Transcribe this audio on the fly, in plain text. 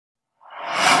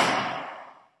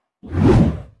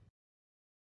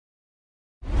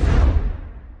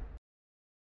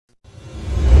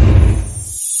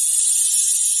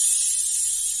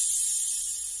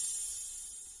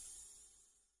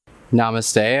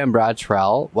Namaste, I'm Brad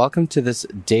Terrell. Welcome to this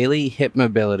daily hip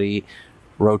mobility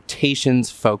rotations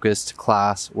focused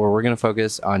class where we're going to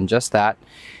focus on just that.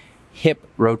 Hip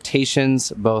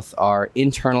rotations, both our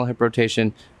internal hip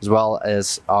rotation as well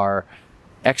as our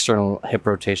external hip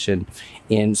rotation,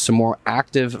 in some more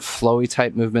active flowy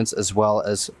type movements as well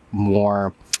as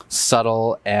more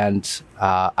subtle and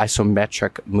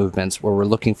isometric movements where we're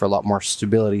looking for a lot more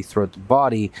stability throughout the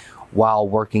body while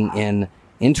working in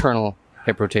internal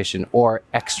hip rotation or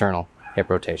external hip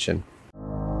rotation.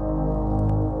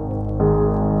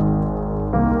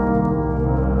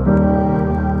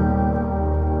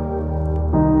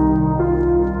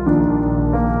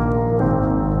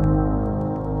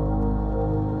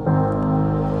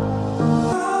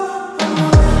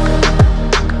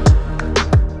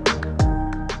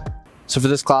 So for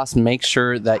this class, make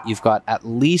sure that you've got at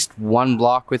least one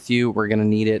block with you. We're going to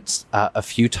need it a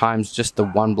few times, just the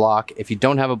one block. If you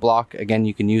don't have a block, again,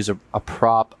 you can use a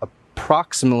prop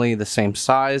approximately the same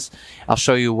size. I'll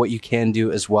show you what you can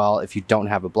do as well if you don't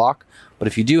have a block. But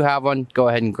if you do have one, go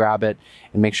ahead and grab it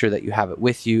and make sure that you have it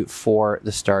with you for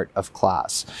the start of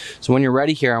class. So when you're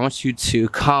ready here, I want you to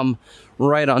come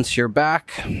right onto your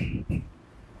back. We're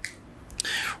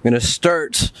going to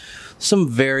start some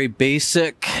very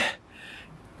basic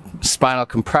spinal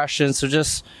compression. So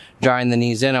just drawing the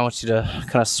knees in, I want you to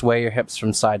kind of sway your hips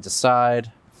from side to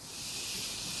side.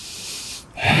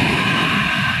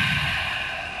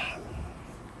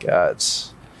 Good.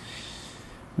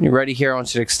 When you're ready here, I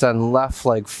want you to extend left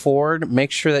leg forward.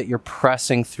 Make sure that you're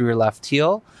pressing through your left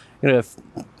heel. You're going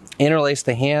to interlace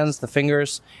the hands, the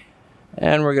fingers,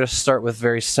 and we're going to start with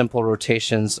very simple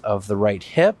rotations of the right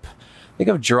hip. Think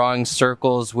of drawing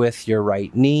circles with your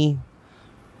right knee.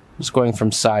 Just going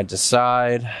from side to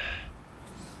side,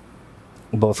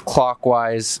 both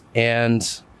clockwise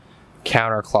and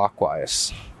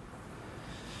counterclockwise.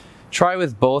 Try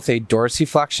with both a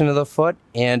dorsiflexion of the foot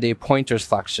and a pointer's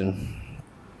flexion.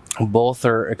 Both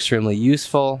are extremely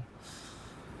useful.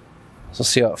 So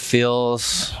see how it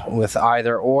feels with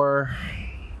either or.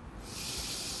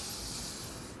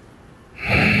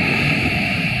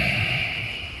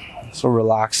 So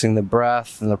relaxing the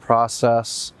breath in the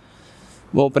process.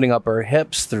 Opening up our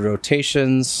hips through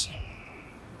rotations.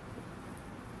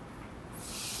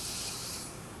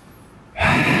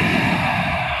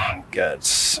 Good.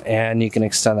 And you can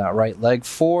extend that right leg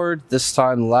forward. This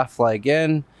time left leg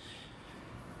in.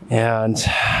 And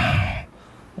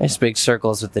nice big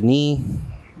circles with the knee.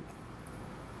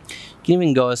 You can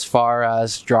even go as far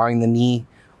as drawing the knee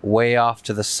way off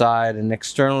to the side. An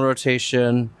external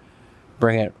rotation.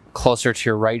 Bring it closer to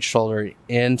your right shoulder.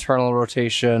 Internal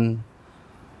rotation.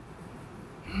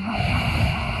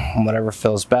 Whatever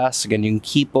feels best. Again, you can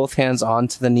keep both hands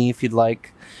onto the knee if you'd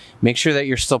like. Make sure that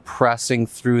you're still pressing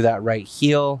through that right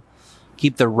heel.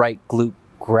 Keep the right glute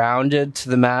grounded to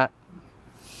the mat.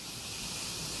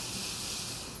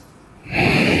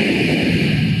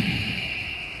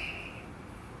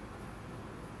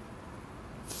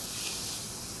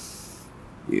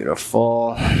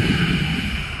 Beautiful.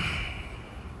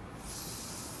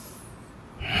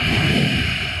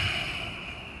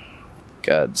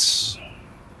 Good.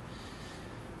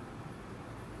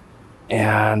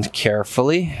 And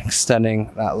carefully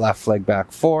extending that left leg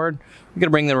back forward. We're going to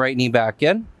bring the right knee back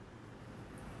in,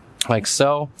 like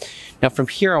so. Now from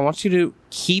here, I want you to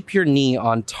keep your knee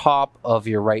on top of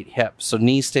your right hip. So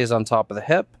knee stays on top of the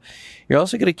hip. You're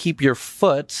also going to keep your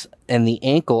foot and the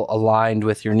ankle aligned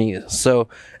with your knee. So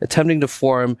attempting to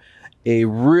form a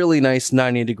really nice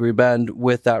 90-degree bend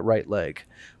with that right leg.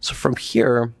 So from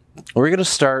here, we're going to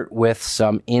start with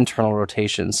some internal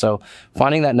rotation. So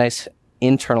finding that nice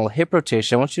internal hip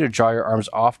rotation, I want you to draw your arms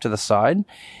off to the side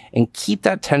and keep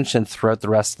that tension throughout the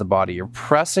rest of the body. You're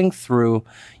pressing through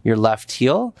your left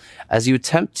heel as you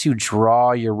attempt to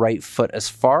draw your right foot as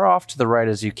far off to the right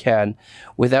as you can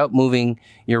without moving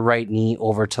your right knee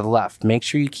over to the left. Make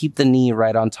sure you keep the knee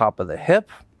right on top of the hip.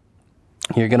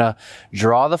 You're going to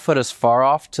draw the foot as far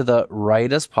off to the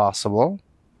right as possible.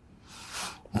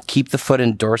 Keep the foot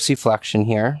in dorsiflexion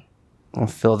here.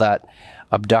 And feel that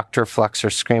abductor flexor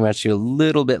scream at you a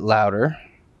little bit louder.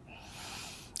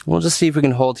 We'll just see if we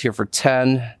can hold here for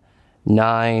 10,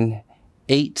 9,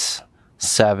 8,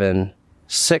 7,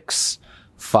 6,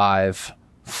 5,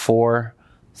 4,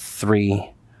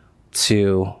 3,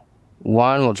 2,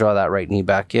 1. We'll draw that right knee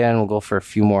back in. We'll go for a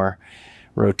few more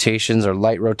rotations or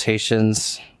light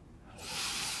rotations.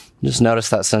 Just notice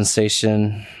that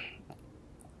sensation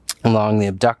along the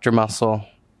abductor muscle.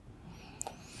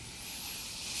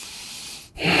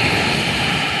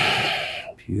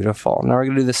 Beautiful. Now we're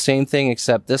going to do the same thing,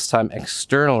 except this time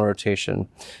external rotation.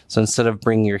 So instead of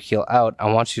bringing your heel out, I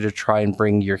want you to try and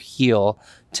bring your heel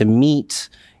to meet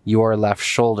your left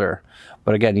shoulder.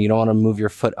 But again, you don't want to move your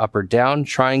foot up or down.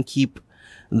 Try and keep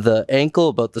the ankle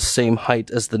about the same height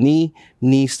as the knee.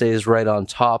 Knee stays right on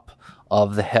top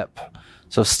of the hip.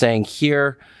 So staying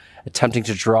here, attempting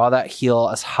to draw that heel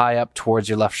as high up towards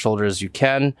your left shoulder as you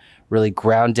can. Really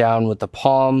ground down with the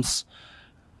palms.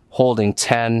 Holding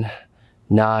 10,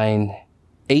 9,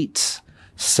 8,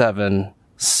 7,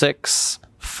 6,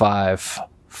 5,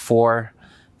 4,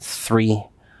 3,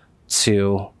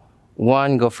 2,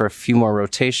 1. Go for a few more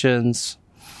rotations.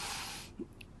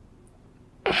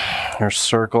 Or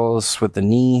circles with the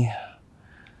knee.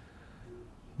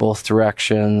 Both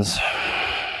directions.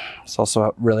 This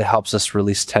also really helps us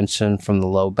release tension from the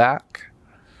low back.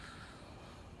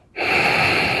 Good.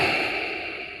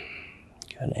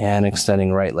 And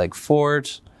extending right leg forward.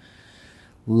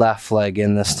 Left leg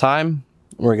in this time.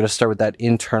 We're going to start with that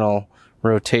internal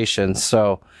rotation.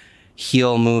 So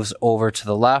heel moves over to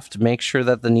the left. Make sure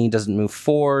that the knee doesn't move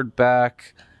forward,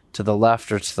 back, to the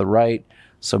left or to the right.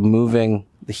 So moving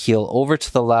the heel over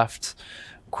to the left,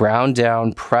 ground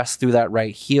down, press through that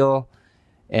right heel,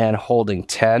 and holding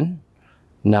 10,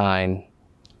 9,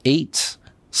 8,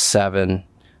 7,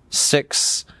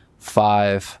 6,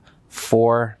 5,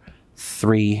 4,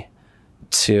 3,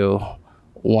 2,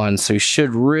 1. So you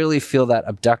should really feel that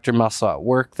abductor muscle at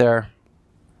work there.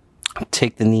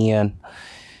 Take the knee in.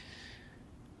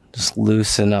 Just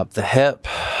loosen up the hip.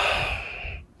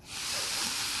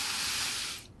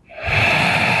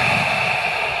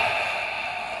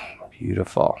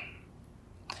 Beautiful.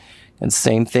 And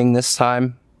same thing this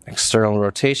time. External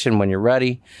rotation when you're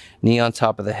ready. Knee on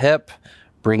top of the hip.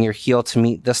 Bring your heel to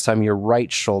meet, this time, your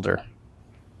right shoulder.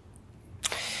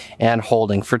 And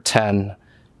holding for 10,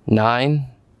 9,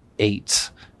 8,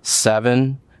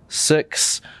 7,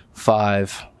 6,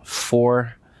 5,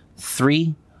 4,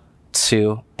 3,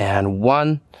 2, and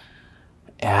 1.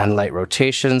 And light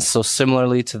rotations. So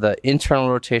similarly to the internal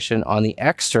rotation on the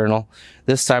external,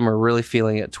 this time we're really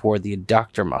feeling it toward the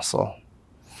adductor muscle.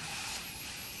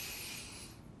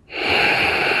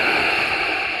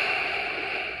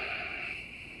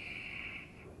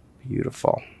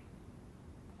 Beautiful.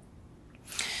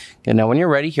 Okay, now when you're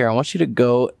ready here, I want you to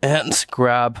go and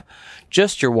grab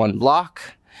just your one block.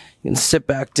 You can sit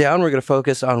back down. We're going to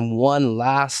focus on one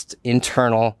last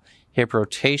internal hip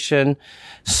rotation,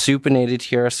 supinated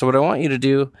here. So what I want you to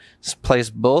do is place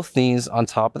both knees on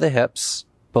top of the hips.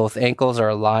 Both ankles are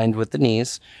aligned with the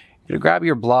knees. You're going to grab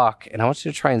your block, and I want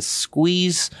you to try and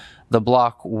squeeze the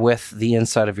block with the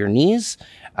inside of your knees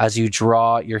as you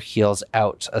draw your heels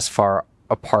out as far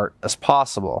apart as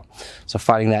possible. So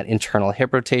finding that internal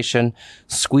hip rotation,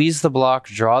 squeeze the block,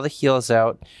 draw the heels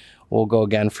out. We'll go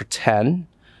again for 10,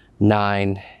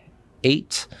 9,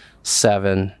 8,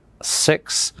 7,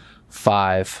 6,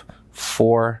 5,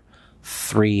 4,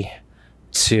 3,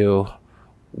 2,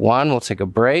 1. We'll take a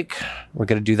break. We're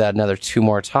going to do that another 2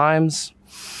 more times.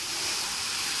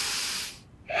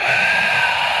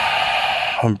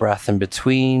 One breath in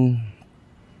between.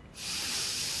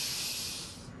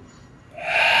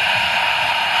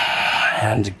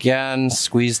 And again,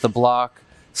 squeeze the block.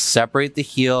 Separate the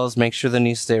heels. Make sure the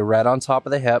knees stay right on top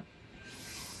of the hip.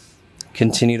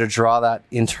 Continue to draw that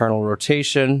internal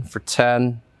rotation for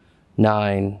 10,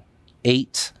 9,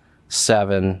 8,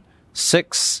 7,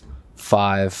 6,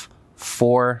 5,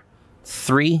 4,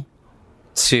 3,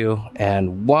 2,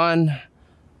 and 1.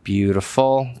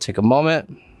 Beautiful. Take a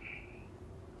moment.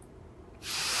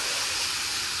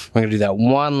 We're going to do that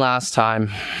one last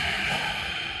time.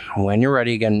 When you're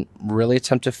ready, again, really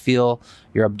attempt to feel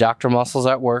your abductor muscles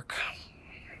at work.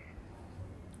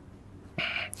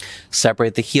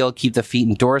 Separate the heel, keep the feet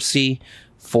in dorsey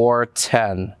for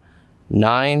 10,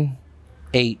 9,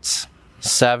 8,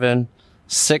 7,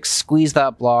 6. Squeeze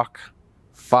that block.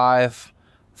 5,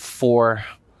 4,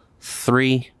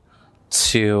 3,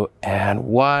 2, and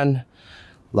 1.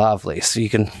 Lovely. So you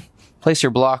can place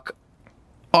your block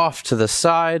off to the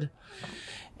side,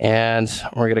 and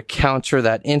we're going to counter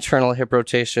that internal hip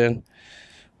rotation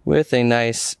with a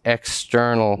nice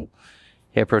external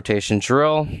hip rotation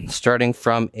drill, starting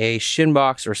from a shin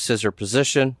box or scissor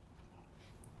position.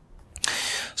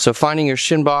 So finding your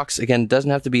shin box, again, doesn't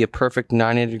have to be a perfect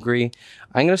 90 degree.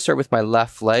 I'm going to start with my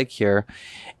left leg here,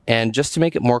 and just to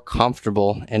make it more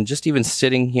comfortable, and just even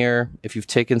sitting here, if you've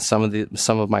taken some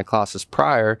of my classes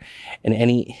prior, and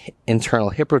any internal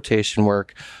hip rotation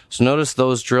work, so notice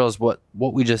those drills, what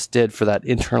we just did for that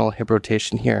internal hip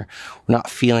rotation here, we're not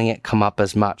feeling it come up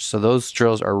as much. So those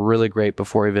drills are really great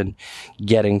before even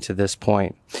getting to this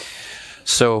point.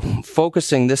 So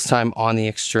focusing this time on the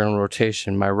external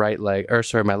rotation, my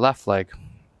left leg,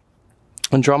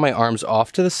 and draw my arms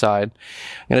off to the side.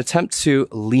 I'm going to attempt to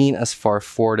lean as far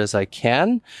forward as I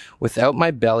can without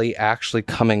my belly actually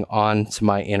coming on to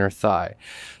my inner thigh.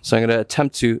 So I'm going to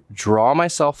attempt to draw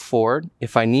myself forward.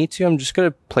 If I need to, I'm just going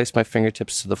to place my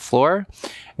fingertips to the floor. I'm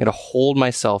going to hold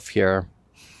myself here,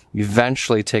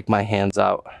 eventually take my hands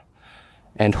out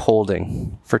and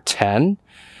holding for 10,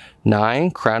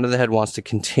 9, crown of the head wants to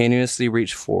continuously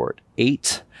reach forward,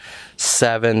 8,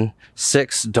 7,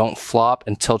 6, don't flop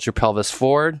and tilt your pelvis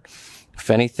forward. If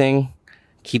anything,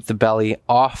 keep the belly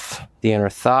off the inner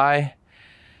thigh.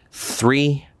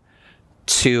 3,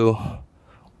 2,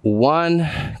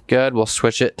 1. Good. We'll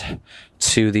switch it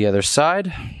to the other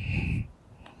side.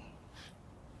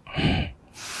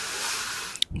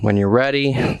 When you're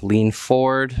ready, lean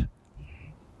forward.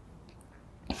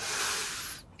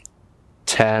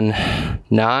 10,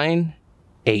 9,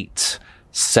 8,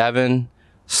 7,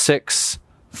 6,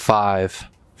 5,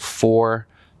 4,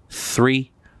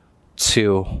 3,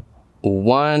 2,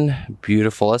 1.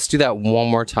 Beautiful. Let's do that one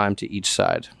more time to each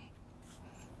side.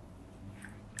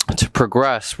 To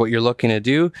progress, what you're looking to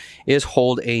do is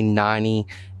hold a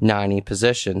 90-90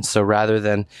 position. So rather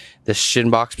than the shin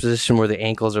box position where the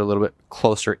ankles are a little bit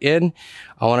closer in,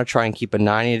 I want to try and keep a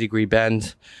 90-degree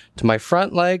bend to my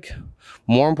front leg.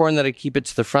 More important that I keep it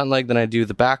to the front leg than I do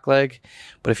the back leg.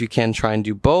 But if you can, try and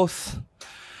do both.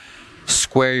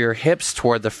 Square your hips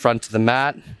toward the front of the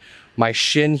mat. My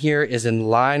shin here is in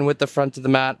line with the front of the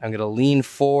mat. I'm going to lean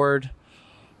forward,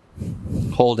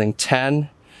 holding 10,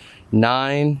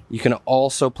 9. You can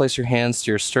also place your hands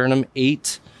to your sternum.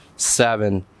 8,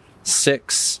 7,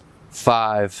 6,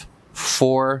 5,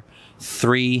 4,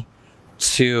 3,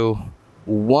 2,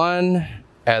 1.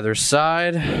 Other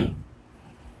side.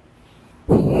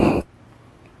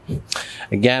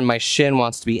 Again, my shin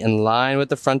wants to be in line with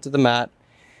the front of the mat.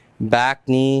 Back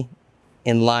knee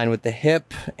in line with the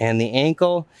hip and the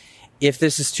ankle. If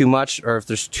this is too much, or if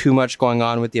there's too much going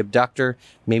on with the abductor,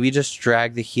 maybe just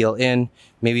drag the heel in.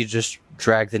 Maybe just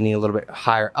drag the knee a little bit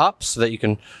higher up so that you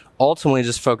can ultimately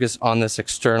just focus on this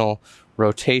external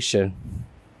rotation.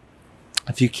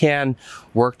 If you can,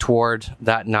 work toward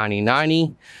that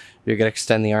 90-90. You're going to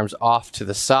extend the arms off to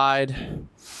the side.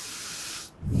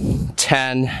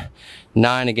 10,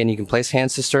 9. Again, you can place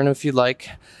hands to sternum if you'd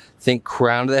like. Think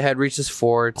crown of the head reaches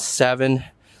forward. 7,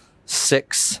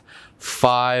 6,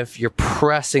 5. You're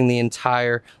pressing the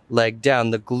entire leg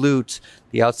down, the glute,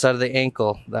 the outside of the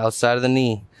ankle, the outside of the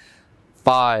knee.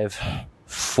 5,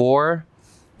 4,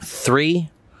 3,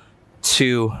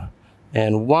 2,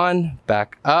 and 1.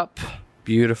 Back up.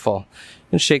 Beautiful.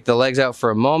 And shake the legs out for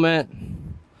a moment.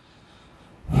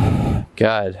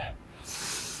 Good.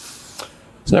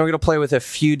 So now we're going to play with a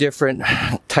few different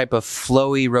type of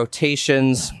flowy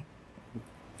rotations.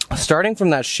 Starting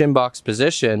from that shin box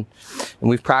position, and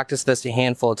we've practiced this a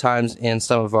handful of times in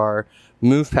some of our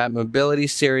MovePat mobility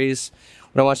series.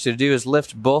 What I want you to do is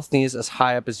lift both knees as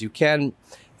high up as you can.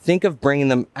 Think of bringing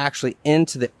them actually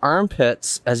into the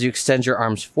armpits as you extend your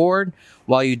arms forward.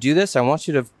 While you do this, I want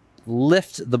you to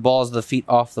lift the balls of the feet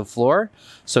off the floor.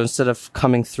 So instead of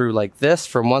coming through like this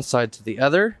from one side to the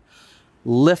other,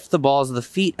 lift the balls of the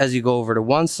feet as you go over to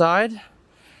one side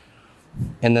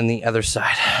and then the other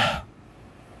side.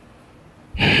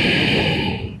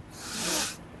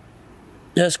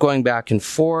 Just going back and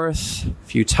forth a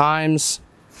few times.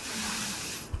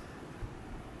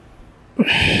 Let's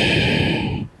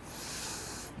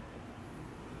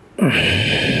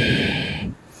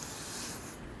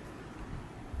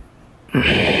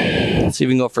see if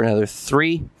we can go for another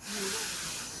 3.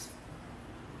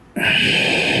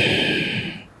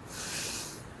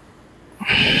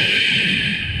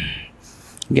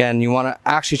 Again, you want to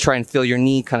actually try and feel your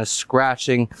knee kind of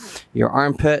scratching your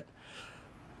armpit.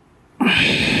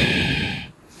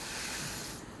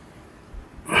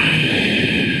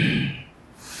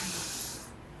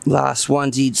 Last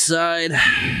one to each side.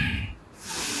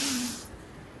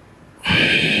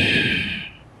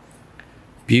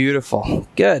 Beautiful.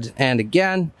 Good. And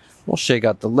again, we'll shake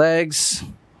out the legs.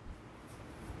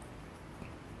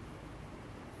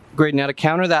 Great. Now to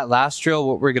counter that last drill,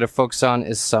 what we're going to focus on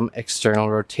is some external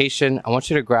rotation. I want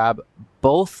you to grab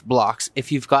both blocks.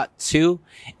 If you've got 2,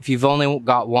 if you've only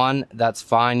got 1, that's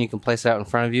fine. You can place it out in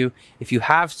front of you. If you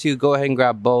have to, go ahead and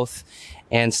grab both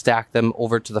and stack them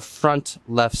over to the front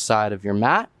left side of your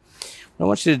mat. What I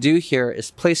want you to do here is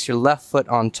place your left foot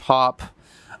on top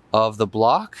of the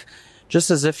block, just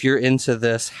as if you're into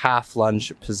this half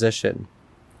lunge position.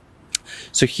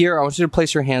 So here, I want you to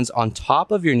place your hands on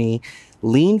top of your knee,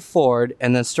 lean forward,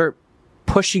 and then start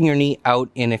pushing your knee out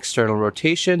in external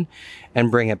rotation and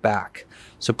bring it back.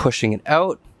 So pushing it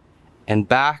out and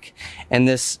back, and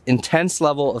this intense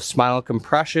level of spinal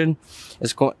compression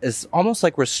is almost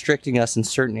like restricting us in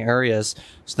certain areas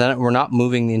so that we're not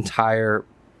moving the entire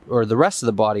or the rest of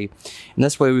the body. And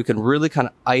this way we can really kind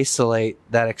of isolate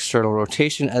that external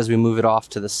rotation as we move it off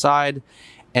to the side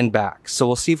and back. So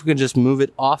we'll see if we can just move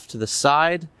it off to the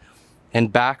side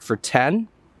and back for 10,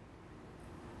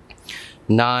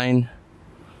 9,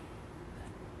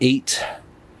 8,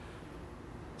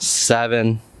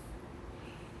 7,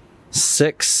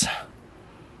 6,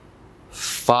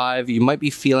 5. You might be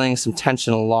feeling some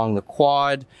tension along the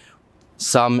quad,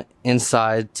 some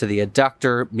inside to the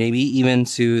adductor, maybe even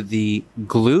to the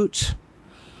glute.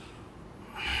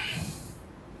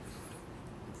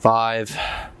 5,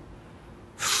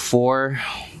 4,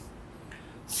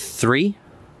 3,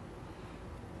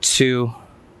 2,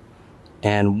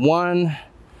 and 1.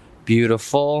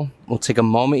 Beautiful. We'll take a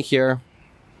moment here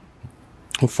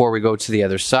before we go to the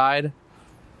other side.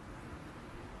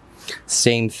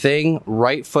 Same thing,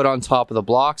 right foot on top of the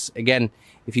blocks. Again,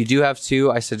 if you do have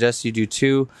two, I suggest you do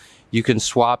two. You can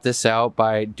swap this out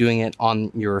by doing it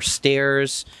on your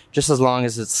stairs, just as long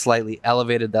as it's slightly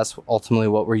elevated. That's ultimately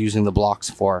what we're using the blocks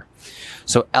for.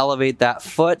 So elevate that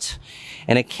foot,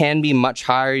 and it can be much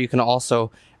higher. You can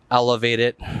also elevate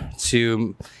it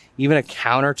to even a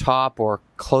countertop or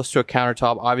close to a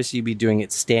countertop. Obviously, you'd be doing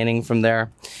it standing from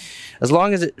there. As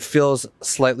long as it feels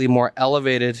slightly more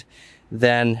elevated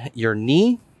than your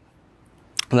knee,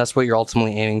 and that's what you're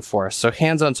ultimately aiming for. So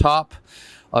hands on top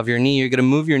of your knee, you're going to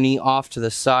move your knee off to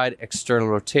the side, external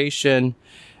rotation,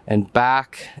 and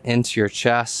back into your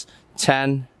chest.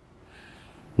 10,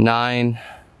 9,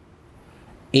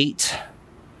 8,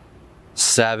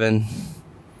 7,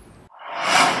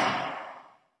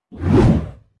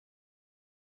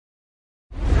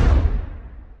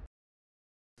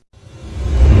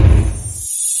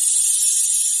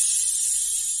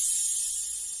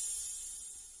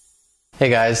 Hey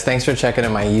guys, thanks for checking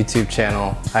out my YouTube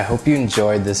channel. I hope you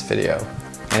enjoyed this video.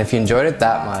 And if you enjoyed it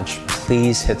that much,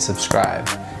 please hit subscribe.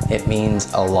 It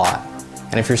means a lot.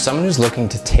 And if you're someone who's looking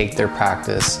to take their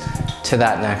practice to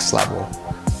that next level,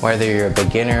 whether you're a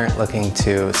beginner looking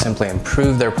to simply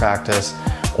improve their practice,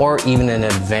 or even an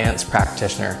advanced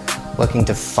practitioner looking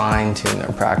to fine-tune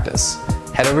their practice,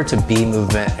 head over to B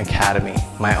Movement Academy,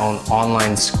 my own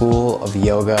online school of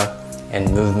yoga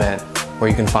and movement, where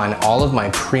you can find all of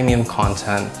my premium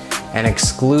content and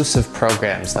exclusive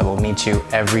programs that will meet you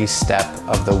every step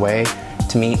of the way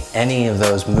to meet any of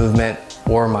those movement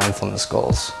or mindfulness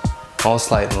goals.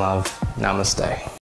 Most light and love. Namaste.